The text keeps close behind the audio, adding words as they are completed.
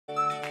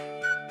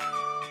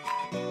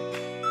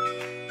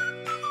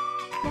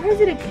Why is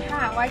it a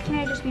cat? Why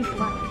can't it just be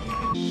black?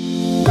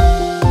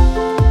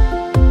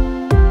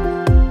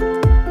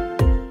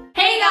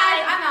 Hey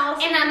guys, I'm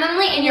Allison. And I'm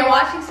Emily, and you're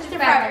watching Sister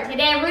Forever.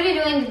 Today we're going to be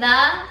doing the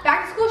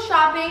Back to School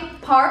Shopping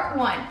Part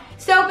 1.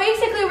 So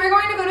basically we're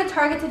going to go to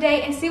Target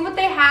today and see what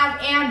they have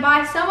and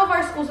buy some of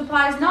our school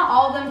supplies, not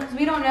all of them because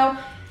we don't know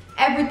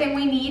everything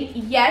we need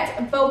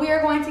yet, but we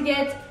are going to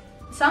get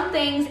some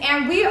things,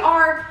 and we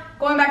are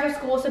going back to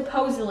school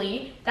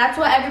supposedly. That's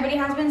what everybody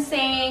has been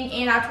saying,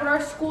 and that's what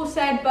our school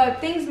said, but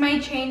things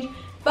may change.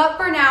 But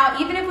for now,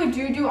 even if we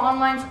do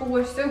online school,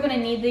 we're still gonna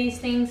need these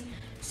things.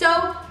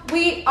 So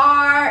we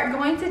are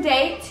going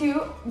today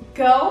to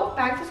go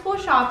back to school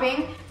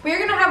shopping. We're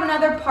gonna have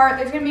another part.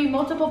 There's gonna be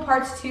multiple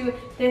parts to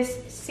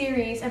this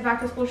series of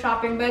back to school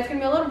shopping, but it's gonna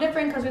be a little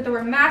different because we have to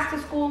wear masks to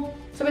school.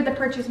 So we have to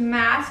purchase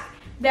masks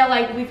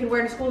that we could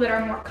wear to school that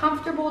are more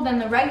comfortable than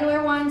the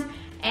regular ones,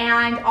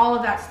 and all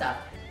of that stuff.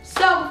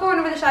 So before we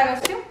know where the shot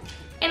goes to,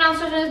 and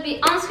also going to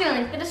be on the screen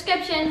link in the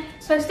description.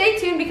 So stay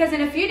tuned because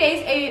in a few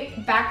days a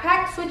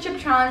backpack switch up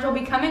challenge will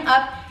be coming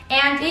up,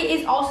 and it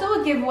is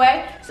also a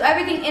giveaway. So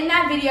everything in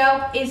that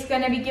video is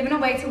going to be given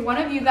away to one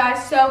of you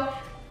guys. So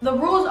the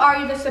rules are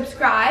either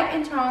subscribe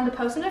and turn on the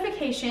post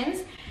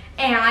notifications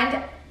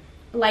and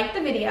like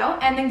the video,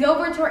 and then go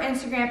over to our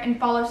Instagram and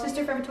follow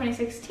Sister Forever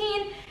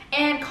 2016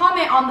 and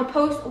comment on the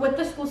post with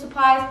the school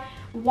supplies,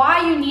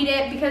 why you need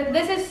it, because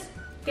this is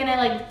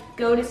gonna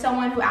go to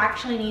someone who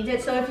actually needs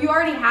it. So if you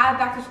already have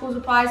back to school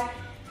supplies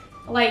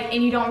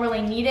and you don't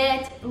really need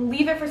it,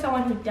 leave it for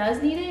someone who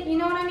does need it, you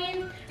know what I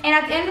mean? And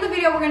at the end of the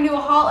video, we're gonna do a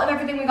haul of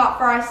everything we got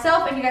for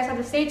ourselves, and you guys have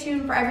to stay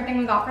tuned for everything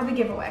we got for the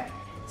giveaway.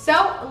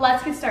 So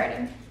let's get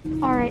started.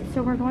 All right,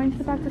 so we're going to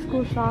the back to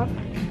school shop,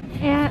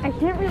 and I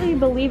can't really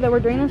believe that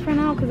we're doing this right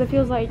now because it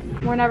feels like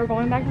we're never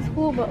going back to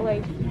school, but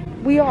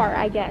we are,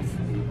 I guess.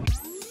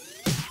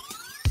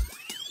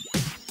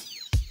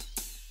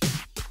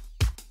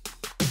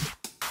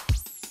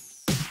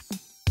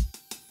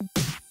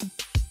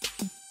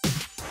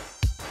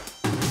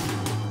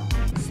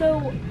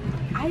 So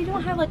I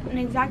don't have an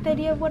exact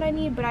idea of what I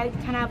need, but I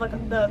kind of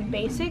have the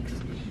basics.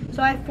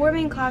 So I have 4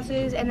 main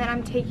classes, and then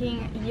I'm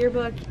taking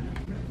yearbook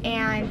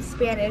and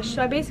Spanish.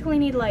 So I basically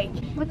need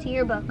what's a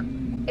yearbook?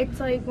 It's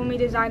when we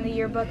design the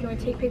yearbook and we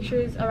take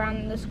pictures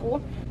around the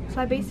school. So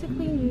I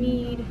basically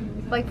need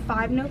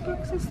 5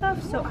 notebooks and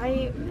stuff. So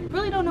I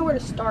really don't know where to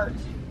start.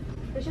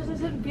 It just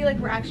doesn't feel like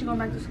we're actually going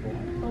back to school,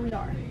 but we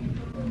are,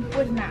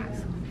 with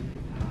masks.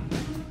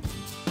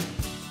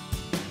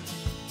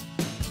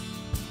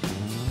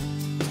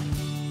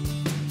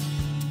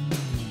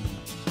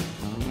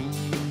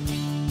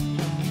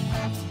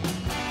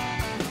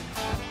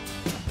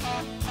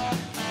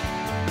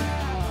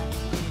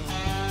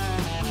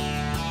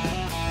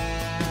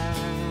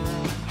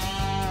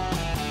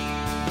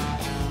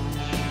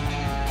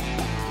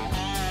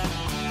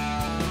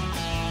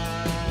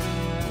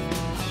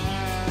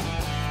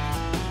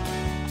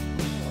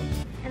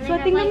 So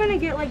I think I'm gonna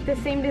get the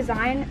same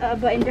design,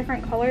 but in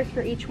different colors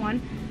for each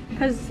one,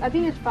 because I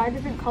think there's 5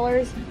 different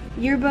colors: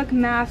 yearbook,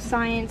 math,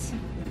 science,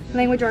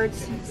 language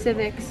arts,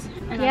 civics.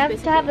 And you have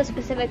to have a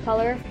specific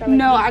color?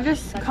 No, I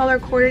just color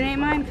coordinate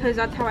mine because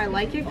that's how I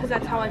like it, because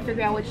that's how I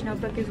figure out which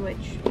notebook is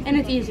which, and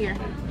it's easier.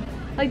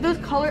 Those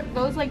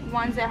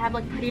ones that have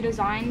pretty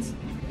designs,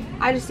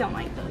 I just don't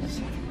like those.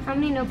 How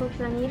many notebooks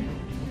do I need?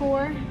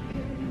 4.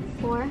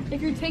 4?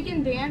 If you're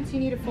taking dance, you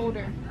need a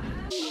folder.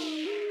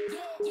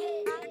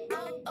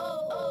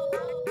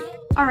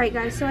 Alright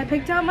guys, so I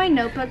picked out my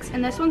notebooks,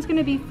 and this one's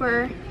gonna be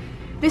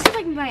this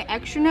is my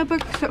extra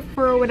notebook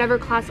for whatever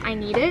class I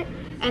need it.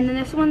 And then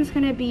this one's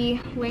gonna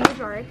be language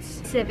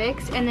arts,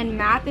 civics, and then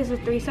math is a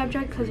 3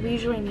 subject because we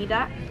usually need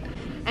that.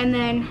 And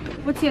then,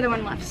 what's the other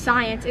one left?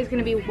 Science is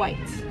gonna be white.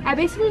 I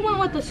basically went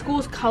with the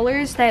school's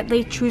colors that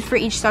they choose for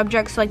each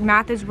subject. So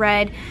math is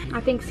red, I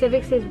think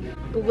civics is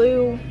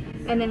blue,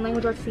 and then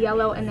language arts is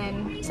yellow, and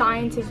then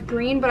science is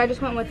green, but I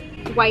just went with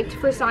white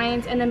for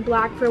science and then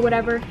black for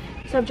whatever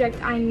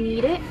subject I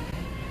need it.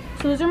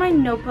 So those are my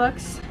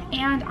notebooks,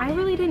 and I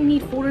really didn't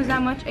need folders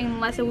that much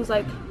unless it was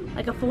a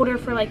folder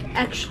for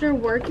extra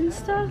work and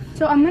stuff.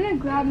 So I'm gonna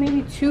grab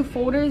maybe 2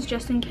 folders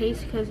just in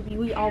case, because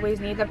we always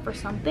need them for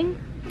something.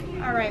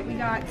 All right, we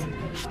got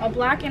a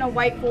black and a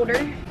white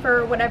folder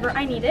for whatever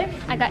I need it.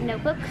 I got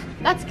notebooks.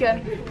 That's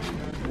good.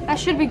 That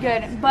should be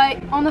good,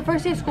 but on the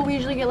first day of school, we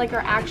usually get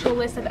our actual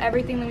list of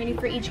everything that we need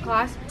for each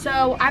class.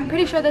 So I'm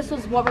pretty sure this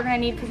is what we're gonna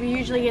need because we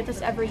usually get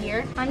this every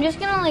year. I'm just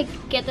gonna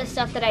get the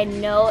stuff that I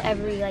know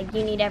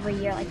you need every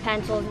year, like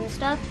pencils and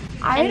stuff.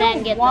 I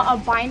don't want a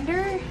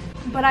binder,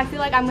 but I feel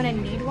like I'm gonna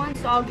need one,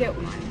 so I'll get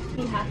one.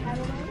 You have to have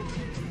a binder?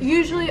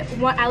 Usually,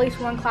 at least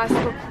one class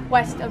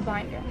requests a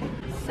binder.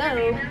 So,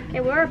 okay,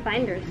 where are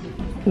binders?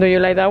 Do you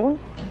like that one?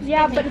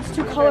 Yeah, but it's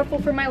too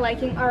colorful for my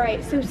liking. All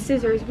right, so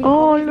scissors.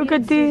 Oh, look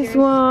at this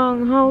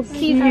one. How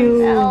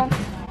cute.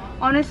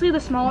 Honestly, the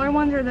smaller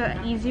ones are the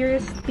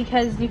easiest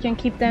because you can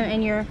keep them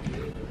in your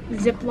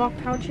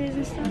Ziploc pouches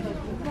and stuff.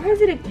 Why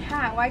is it a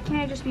cat? Why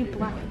can't it just be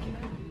black?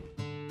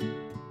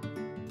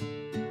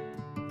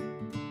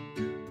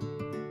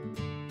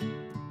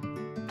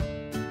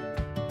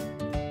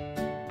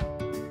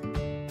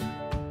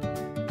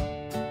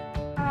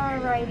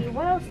 Alrighty,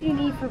 what else do you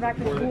need for back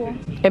to school?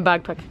 A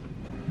backpack.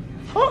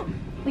 Oh,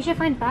 we should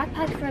find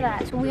backpacks for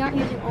that so we aren't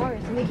using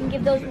ours and we can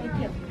give those away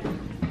too.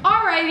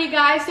 Alrighty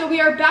guys, so we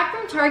are back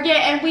from Target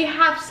and we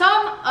have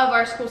some of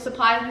our school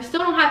supplies. We still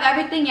don't have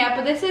everything yet,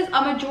 but this is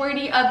a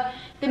majority of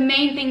the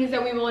main things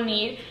that we will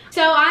need.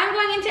 So I'm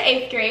going into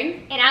 8th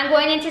grade. And I'm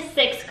going into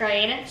 6th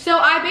grade. So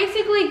I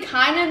basically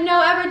kind of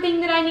know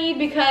everything that I need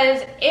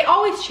because it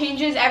always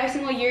changes every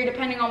single year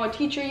depending on what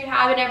teacher you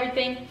have and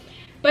everything.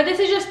 But this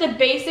is just the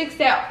basics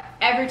that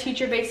every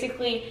teacher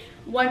basically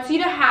wants you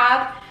to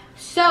have.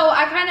 So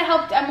I kind of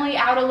helped Emily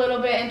out a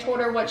little bit and told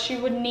her what she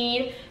would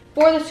need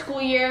for the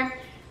school year.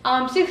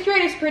 6th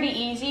grade is pretty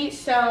easy,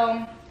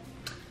 so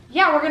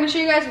yeah, we're gonna show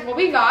you guys what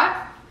we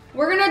got.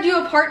 We're gonna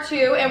do a part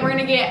 2 and we're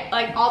gonna get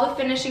like all the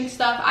finishing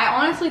stuff. I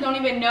honestly don't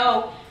even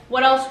know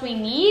what else we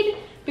need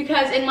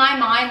because in my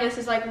mind this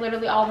is like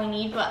literally all we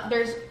need, but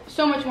there's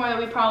so much more that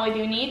we probably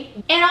do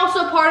need. And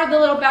also part of the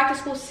little back to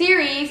school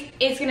series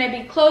is gonna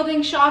be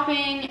clothing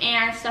shopping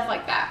and stuff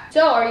like that.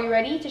 So are you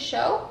ready to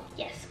show?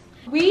 Yes.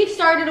 We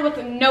started with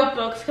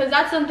notebooks because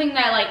that's something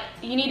that like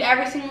you need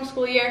every single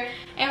school year.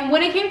 And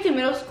when it came to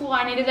middle school,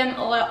 I needed them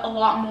a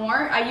lot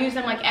more. I use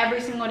them like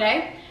every single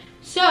day.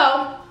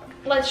 So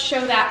let's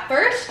show that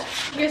first.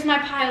 Here's my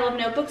pile of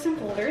notebooks and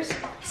folders.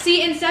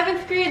 See, in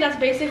 7th grade, that's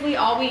basically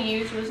all we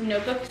used was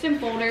notebooks and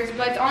folders,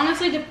 but it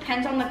honestly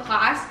depends on the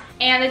class.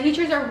 And the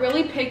teachers are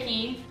really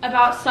picky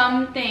about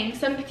some things.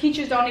 Some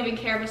teachers don't even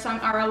care, but some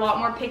are a lot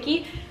more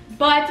picky.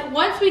 But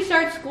once we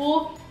start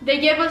school, they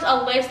give us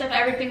a list of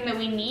everything that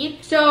we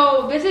need.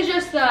 So this is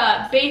just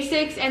the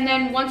basics, and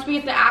then once we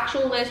get the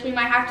actual list, we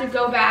might have to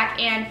go back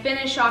and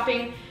finish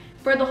shopping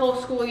for the whole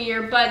school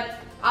year. But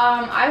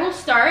I will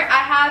start.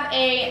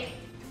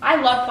 I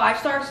love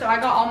 5-stars, so I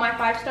got all my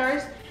 5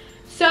 stars.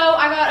 So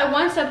I got a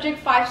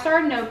 1-subject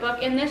 5-star notebook,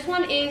 and this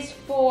one is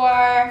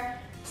for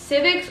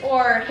civics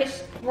or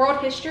world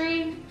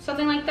history,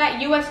 something like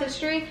that, US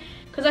history.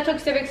 Because I took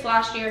civics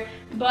last year,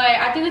 but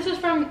I think this is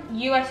from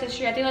US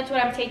history. I think that's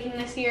what I'm taking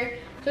this year.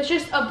 So it's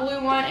just a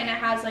blue one and it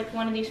has like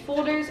one of these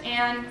folders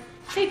and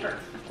paper,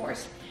 of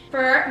course.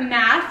 For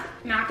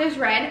math is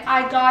red.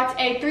 I got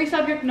a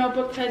 3-subject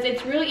notebook because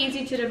it's really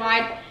easy to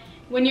divide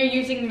when you're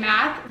using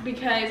math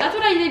because that's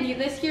what I did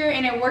this year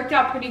and it worked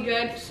out pretty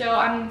good. So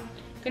I'm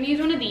gonna use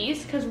one of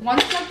these because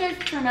 1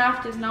 subject for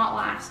math does not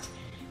last.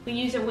 We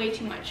use it way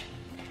too much.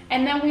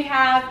 And then we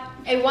have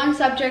a 1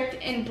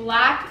 subject in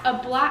black.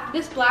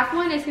 This black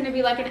one is gonna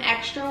be like an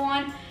extra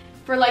one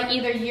for like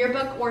either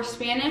yearbook or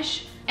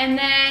Spanish. And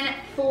then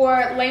for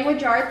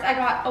language arts, I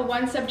got a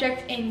 1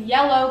 subject in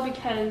yellow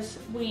because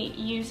we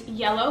use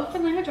yellow for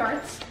language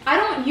arts. I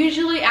don't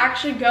usually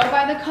actually go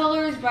by the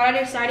colors, but I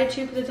decided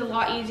to because it's a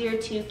lot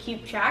easier to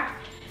keep track.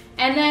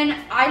 And then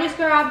I just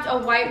grabbed a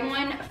white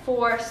one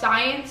for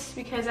science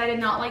because I did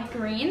not like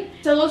green.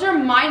 So those are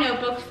my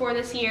notebooks for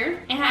this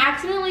year. And I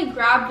accidentally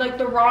grabbed like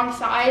the wrong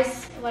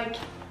size. Like,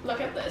 look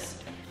at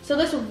this. So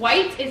this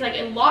white is like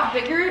a lot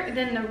bigger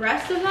than the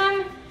rest of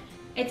them.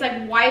 It's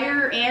like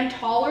wider and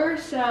taller.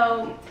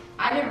 So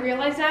I didn't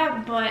realize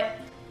that, but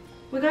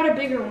we got a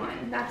bigger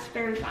one. That's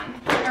very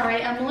fun. All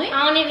right, Emily.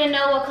 I don't even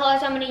know what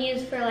colors I'm gonna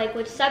use for like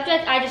which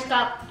subject. I just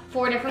got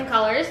 4 different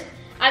colors.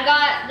 I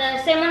got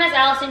the same one as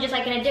Allison, just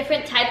like in a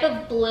different type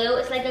of blue.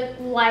 It's like a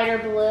lighter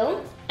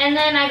blue. And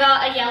then I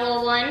got a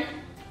yellow one.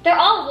 They're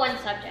all 1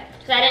 subject,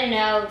 because I didn't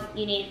know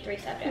you needed 3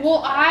 subjects.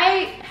 Well,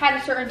 I had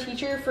a certain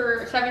teacher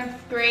for 7th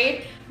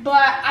grade,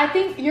 but I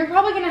think you're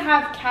probably gonna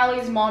have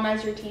Callie's mom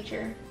as your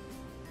teacher.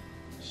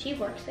 She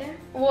works there?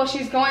 Well,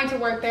 she's going to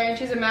work there and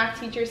she's a math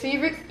teacher. So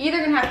you're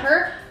either gonna have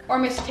her or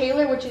Miss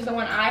Taylor, which is the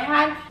one I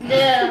had.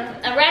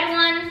 A red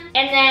one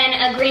and then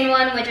a green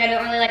one, which I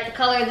don't really like the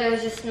color. There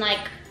was just like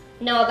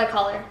no other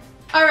color.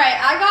 All right,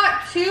 I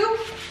got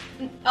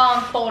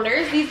 2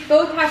 folders. These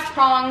both have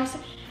prongs.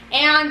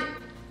 And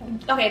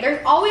okay,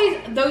 there's always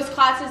those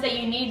classes that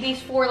you need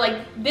these for. Like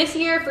this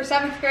year for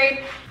 7th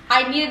grade,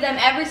 I needed them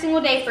every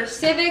single day for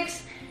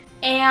civics.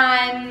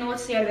 And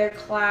what's the other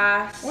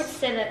class? What's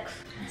civics?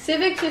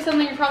 Civics is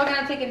something you're probably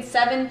gonna take in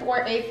 7th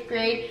or 8th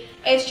grade.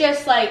 It's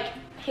just like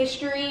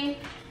history,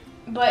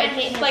 but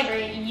it's like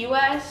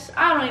US.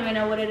 I don't even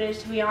know what it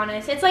is, to be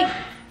honest. It's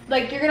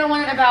like you're gonna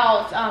learn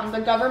about the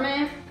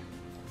government.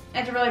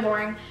 It's really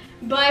boring.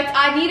 But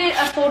I needed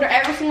a folder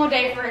every single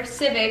day for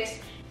civics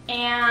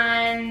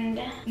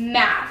and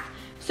math.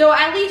 So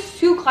at least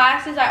 2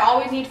 classes I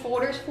always need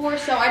folders for.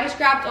 So I just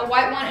grabbed a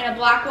white one and a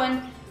black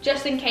one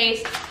just in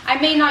case. I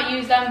may not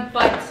use them,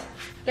 but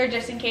they're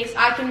just in case.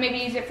 I can maybe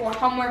use it for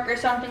homework or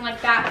something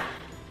like that.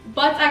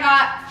 But I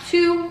got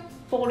 2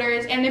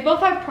 folders and they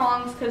both have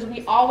prongs because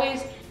we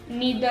always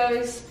need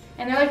those.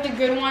 And they're like the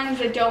good ones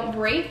that don't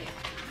break.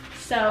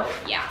 So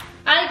yeah.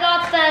 I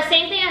got the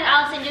same thing as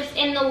Allison, just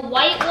in the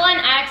white one.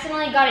 I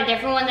accidentally got a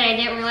different one that I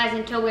didn't realize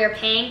until we were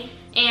paying.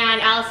 And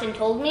Allison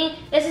told me.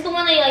 This is the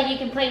one that like you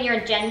can put in your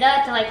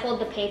agenda to like hold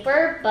the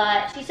paper.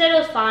 But she said it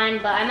was fine,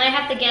 but I might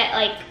have to get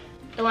like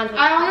the ones with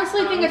I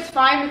honestly think it's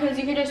fine because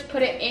you can just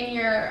put it in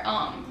your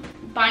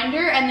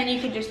binder and then you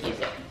can just use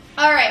it.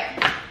 All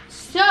right,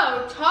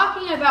 So,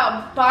 talking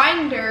about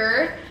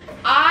binder,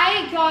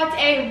 I got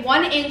a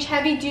 1-inch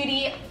heavy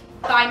duty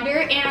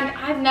binder, and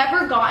I've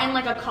never gotten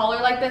like a color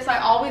like this. I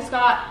always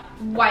got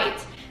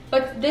white.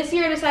 But this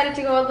year I decided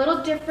to go a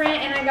little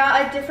different, and I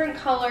got a different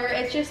color.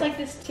 It's just like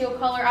this teal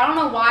color. I don't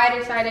know why I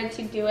decided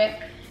to do it,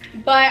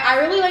 but I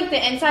really like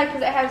the inside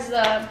because it has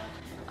the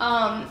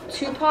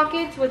 2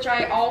 pockets, which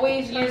I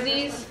always use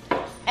these,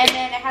 and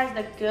then it has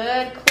the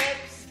good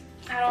clips.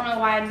 I don't know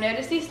why I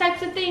noticed these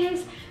types of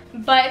things,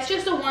 but it's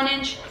just a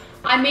 1-inch.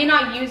 I may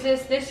not use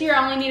this. This year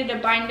I only needed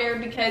a binder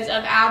because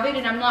of Avid,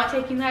 and I'm not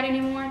taking that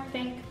anymore,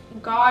 thank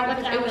God,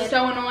 because it was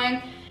so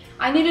annoying.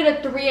 I needed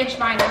a 3-inch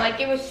binder. Like,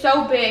 it was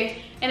so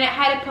big, and it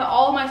had to put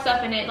all of my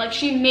stuff in it. Like,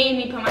 she made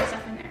me put my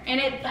stuff in there,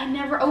 and I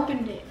never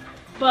opened it.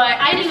 But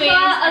I just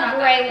got a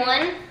gray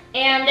one,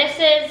 and this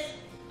is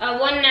a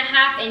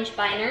 1.5-inch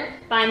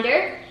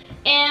binder,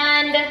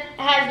 and it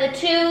has the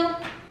 2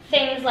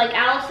 things like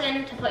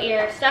Allison to put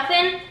your stuff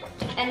in,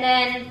 and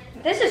then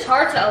this is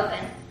hard to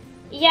open.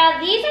 Yeah,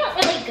 these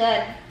aren't really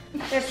good.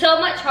 They're so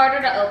much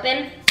harder to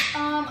open.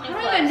 I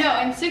don't even know.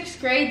 In 6th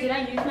grade, did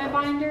I use my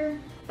binder?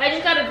 I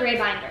just got a gray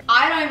binder.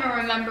 I don't even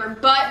remember,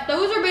 but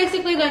those are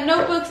basically the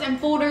notebooks and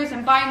folders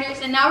and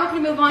binders, and now we're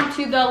gonna move on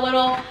to the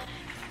little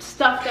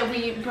stuff that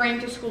we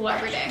bring to school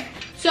every day.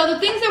 So the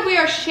things that we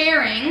are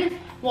sharing,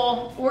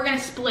 well, we're gonna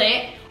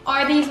split,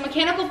 are these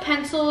mechanical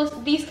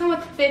pencils. These come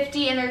with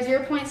 50 and they're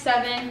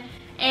 0.7,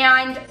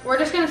 and we're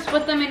just gonna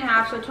split them in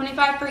half, so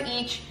 25 for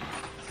each.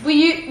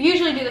 We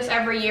usually do this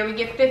every year. We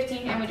get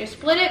 50 and we just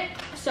split it.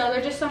 So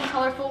they're just some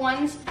colorful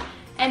ones.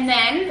 And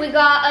then we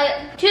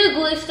got 2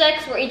 glue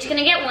sticks. We're each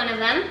gonna get one of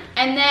them.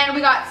 And then we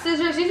got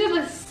scissors. These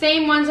are the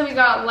same ones that we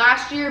got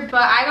last year,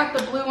 but I got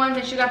the blue ones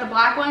and she got the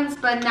black ones.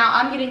 But now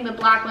I'm getting the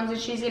black ones and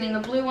she's getting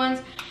the blue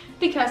ones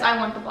because I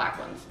want the black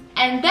ones.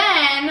 And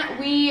then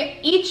we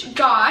each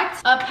got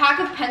a pack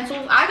of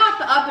pencils. I got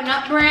the Up and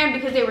Up brand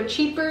because they were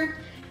cheaper.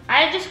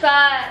 I just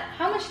got,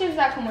 how much does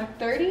that come with,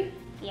 30?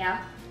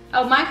 Yeah.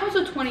 Oh, mine comes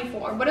with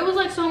 24, but it was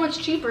like so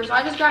much cheaper, so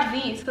I just got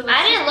these.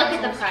 I didn't look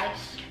at the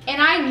price.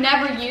 And I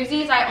never use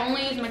these. I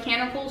only use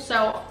mechanical,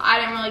 so I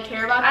didn't really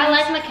care about these. I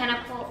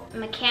like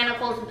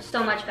mechanicals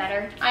so much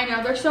better. I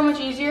know, they're so much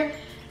easier.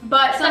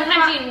 But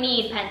sometimes you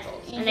need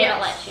pencils, and they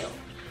don't let you.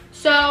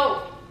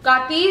 So,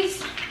 got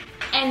these,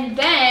 and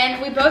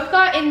then we both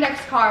got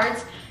index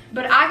cards,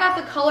 but I got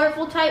the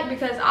colorful type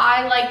because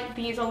I like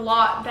these a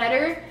lot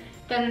better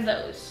than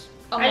those.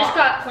 I just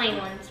got plain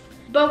ones.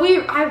 But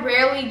I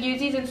rarely use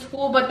these in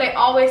school, but they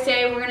always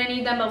say we're gonna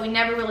need them, but we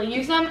never really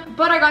use them.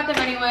 But I got them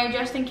anyway,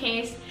 just in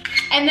case.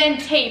 And then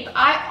tape.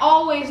 I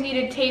always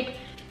needed tape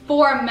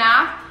for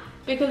math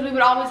because we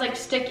would always like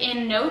stick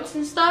in notes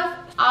and stuff.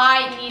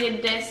 I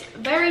needed this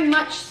very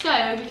much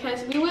so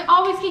because we would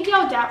always get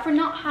yelled at for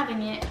not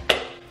having it.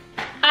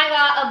 I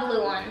got a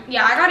blue one.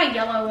 Yeah, I got a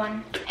yellow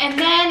one. And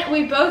then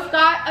we both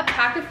got a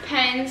pack of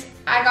pens.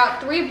 I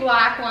got 3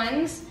 black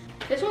ones.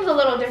 This one's a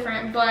little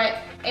different, but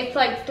it's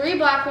like 3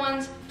 black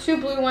ones, 2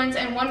 blue ones,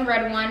 and 1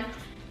 red one.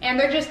 And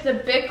they're just the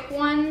Bic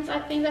ones, I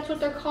think that's what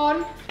they're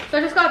called. So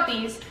I just got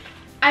these.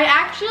 I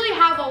actually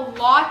have a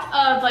lot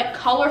of like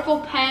colorful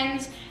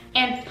pens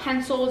and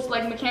pencils,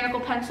 like mechanical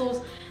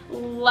pencils,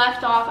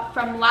 left off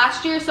from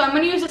last year. So I'm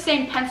gonna use the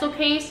same pencil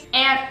case,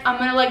 and I'm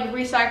gonna like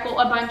recycle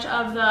a bunch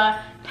of the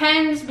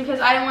pens because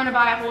I didn't wanna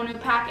buy a whole new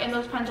pack, and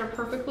those pens are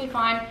perfectly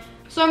fine.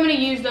 So I'm gonna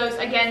use those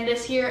again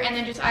this year and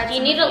then just add some. Do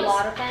you need a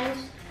lot of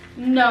pens?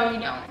 No, you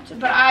don't,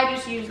 but I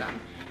just use them.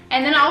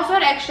 And then I also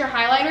had extra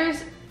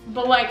highlighters,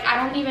 but like I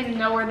don't even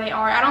know where they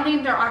are. I don't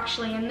think they're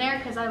actually in there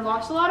because I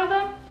lost a lot of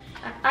them.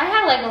 I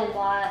have like a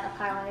lot of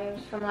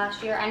highlighters from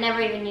last year. I never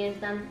even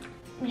used them.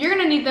 You're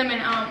gonna need them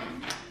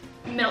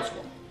in middle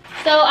school.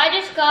 So I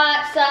just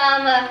got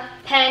some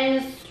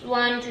pens,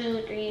 1,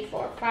 2, 3,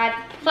 4, 5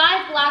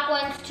 black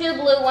ones, 2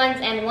 blue ones,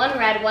 and 1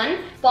 red one,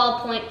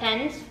 ballpoint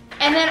pens.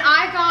 And then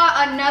I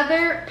got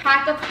another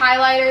pack of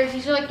highlighters.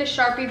 These are like the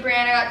Sharpie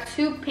brand. I got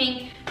 2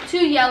 pink,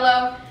 2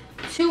 yellow,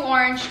 2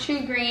 orange,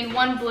 2 green,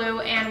 1 blue,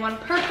 and 1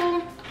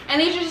 purple.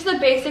 And these are just the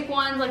basic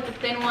ones, like the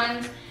thin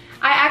ones.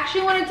 I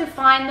actually wanted to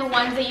find the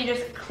ones that you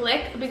just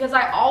click because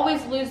I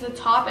always lose the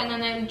top and then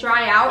they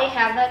dry out. They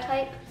have that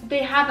type?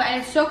 They have that,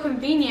 and it's so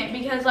convenient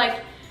because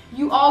like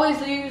you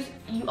always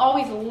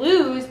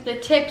lose the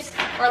tips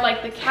or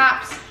like the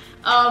caps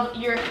of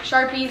your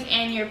Sharpies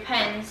and your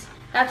pens.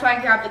 That's why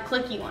I grabbed the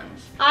clicky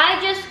ones.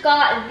 I just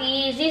got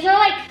these. These are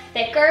like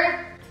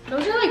thicker.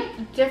 Those are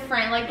like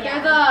different. Like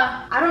they're the,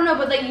 I don't know,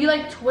 but like you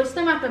like twist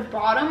them at the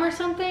bottom or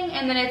something,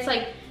 and then it's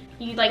like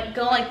you like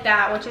go like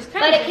that, which is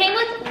kind of. But it came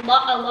with a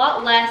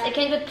lot less. It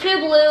came with 2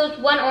 blues,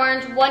 1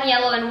 orange, 1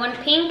 yellow, and 1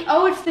 pink.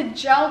 Oh, it's the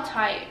gel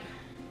type.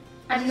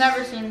 I've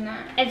never seen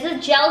that. It's a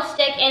gel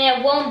stick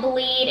and it won't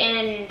bleed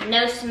and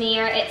no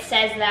smear. It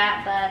says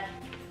that, but.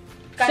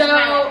 So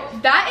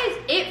that is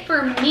it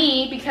for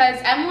me because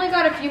Emily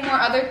got a few more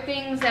other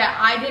things that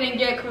I didn't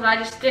get because I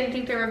just didn't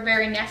think they were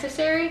very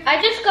necessary. I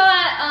just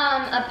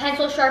got a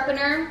pencil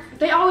sharpener.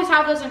 They always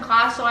have those in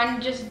class, so I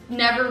just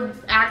never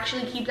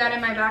actually keep that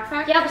in my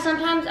backpack. Yeah, but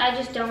sometimes I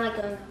just don't like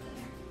going over there.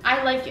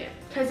 I like it.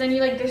 because then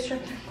you like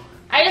distract them.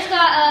 I just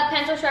got a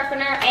pencil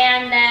sharpener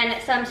and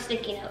then some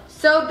sticky notes.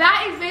 So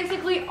that is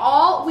basically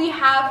all we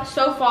have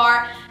so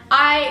far.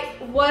 I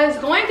was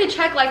going to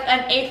check like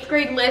an 8th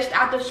grade list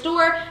at the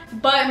store,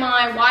 but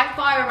my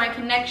Wi-Fi or my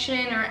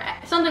connection or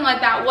something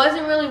like that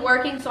wasn't really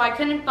working, so I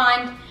couldn't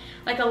find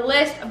like a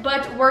list,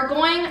 but we're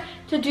going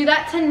to do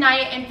that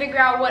tonight and figure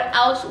out what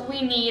else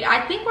we need.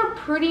 I think we're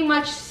pretty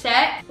much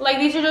set. Like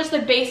these are just the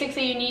basics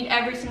that you need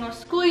every single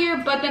school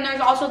year, but then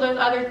there's also those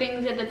other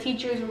things that the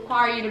teachers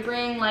require you to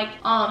bring, like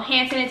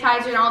hand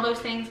sanitizer and all those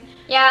things.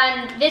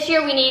 Yeah, and this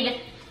year we need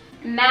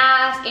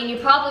mask, and you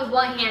probably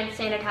want hand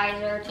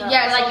sanitizer to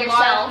like yourself. A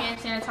lot of hand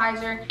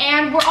sanitizer.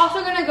 And we're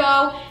also gonna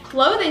go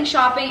clothing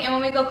shopping, and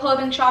when we go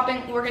clothing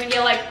shopping, we're gonna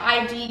get like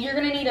ID. You're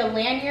gonna need a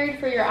lanyard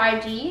for your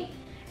ID.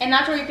 And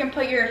that's where you can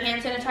put your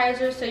hand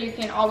sanitizer, so you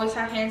can always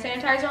have hand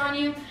sanitizer on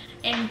you,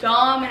 and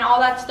gum and all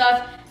that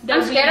stuff.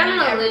 I'm scared I'm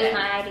gonna lose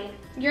my ID.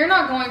 You're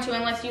not going to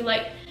unless you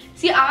like,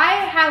 see, I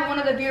have one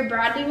of the Beer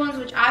Bradley ones,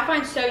 which I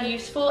find so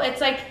useful.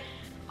 It's like,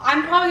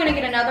 I'm probably gonna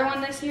get another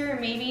one this year,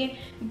 maybe,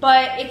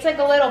 but it's like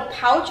a little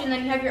pouch, and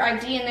then you have your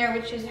ID in there,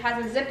 which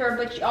has a zipper,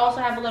 but you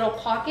also have a little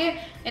pocket,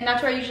 and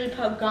that's where I usually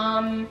put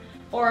gum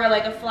or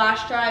like a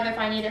flash drive if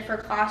I need it for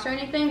class or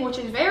anything, which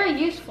is very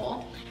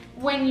useful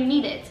when you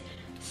need it.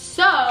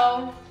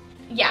 So,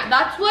 yeah,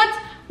 that's what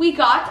we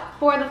got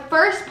for the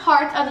first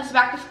part of this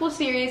back to school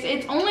series.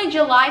 It's only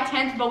July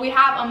 10th, but we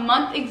have a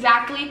month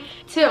exactly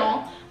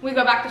till we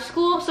go back to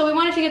school. So we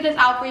wanted to get this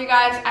out for you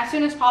guys as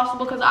soon as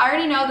possible, because I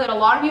already know that a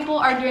lot of people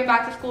are doing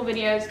back to school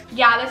videos.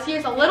 Yeah, this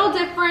year's a little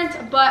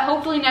different, but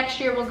hopefully next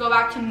year we'll go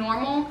back to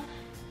normal.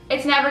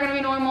 It's never gonna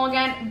be normal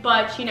again,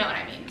 but you know what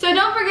I mean. So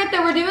don't forget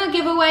that we're doing a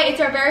giveaway.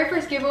 It's our very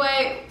first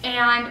giveaway,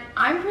 and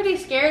I'm pretty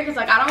scared because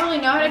like I don't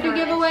really know how to do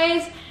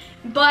giveaways.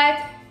 But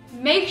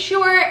make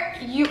sure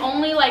you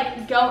only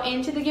like go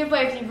into the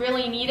giveaway if you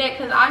really need it,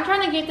 because I'm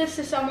trying to get this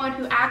to someone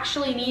who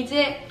actually needs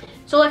it.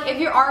 So like if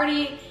you're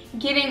already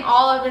getting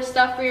all of this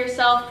stuff for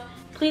yourself,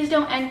 please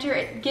don't enter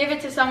it. Give it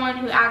to someone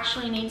who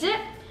actually needs it.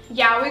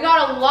 Yeah, we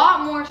got a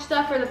lot more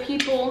stuff for the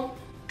people,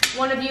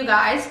 one of you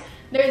guys.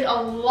 There's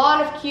a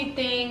lot of cute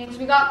things.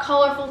 We got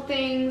colorful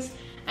things.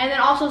 And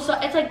then also, so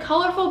it's like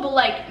colorful, but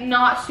like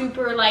not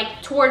super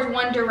like towards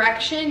one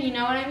direction, you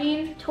know what I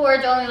mean?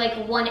 Towards only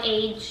like one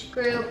age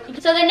group.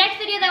 So the next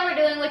video that we're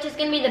doing, which is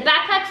gonna be the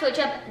backpack switch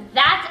up,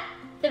 that's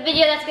the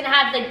video that's gonna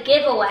have the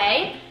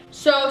giveaway.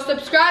 So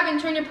subscribe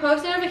and turn your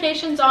post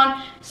notifications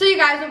on so you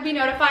guys will be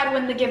notified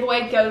when the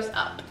giveaway goes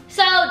up.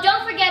 So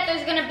don't forget,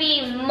 there's gonna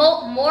be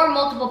more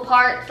multiple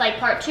parts, like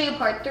part 2,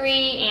 part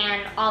 3,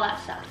 and all that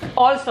stuff.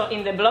 Also,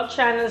 in the blog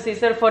channel,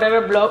 Sister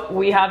Forever blog,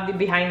 we have the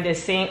behind the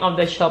scene of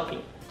the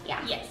shopping. Yeah.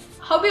 Yes.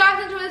 Hope you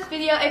guys enjoyed this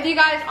video. If you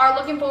guys are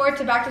looking forward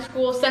to back to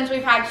school since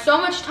we've had so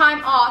much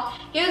time off,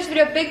 give this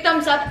video a big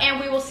thumbs up, and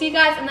we will see you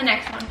guys in the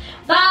next one.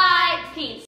 Bye. Peace.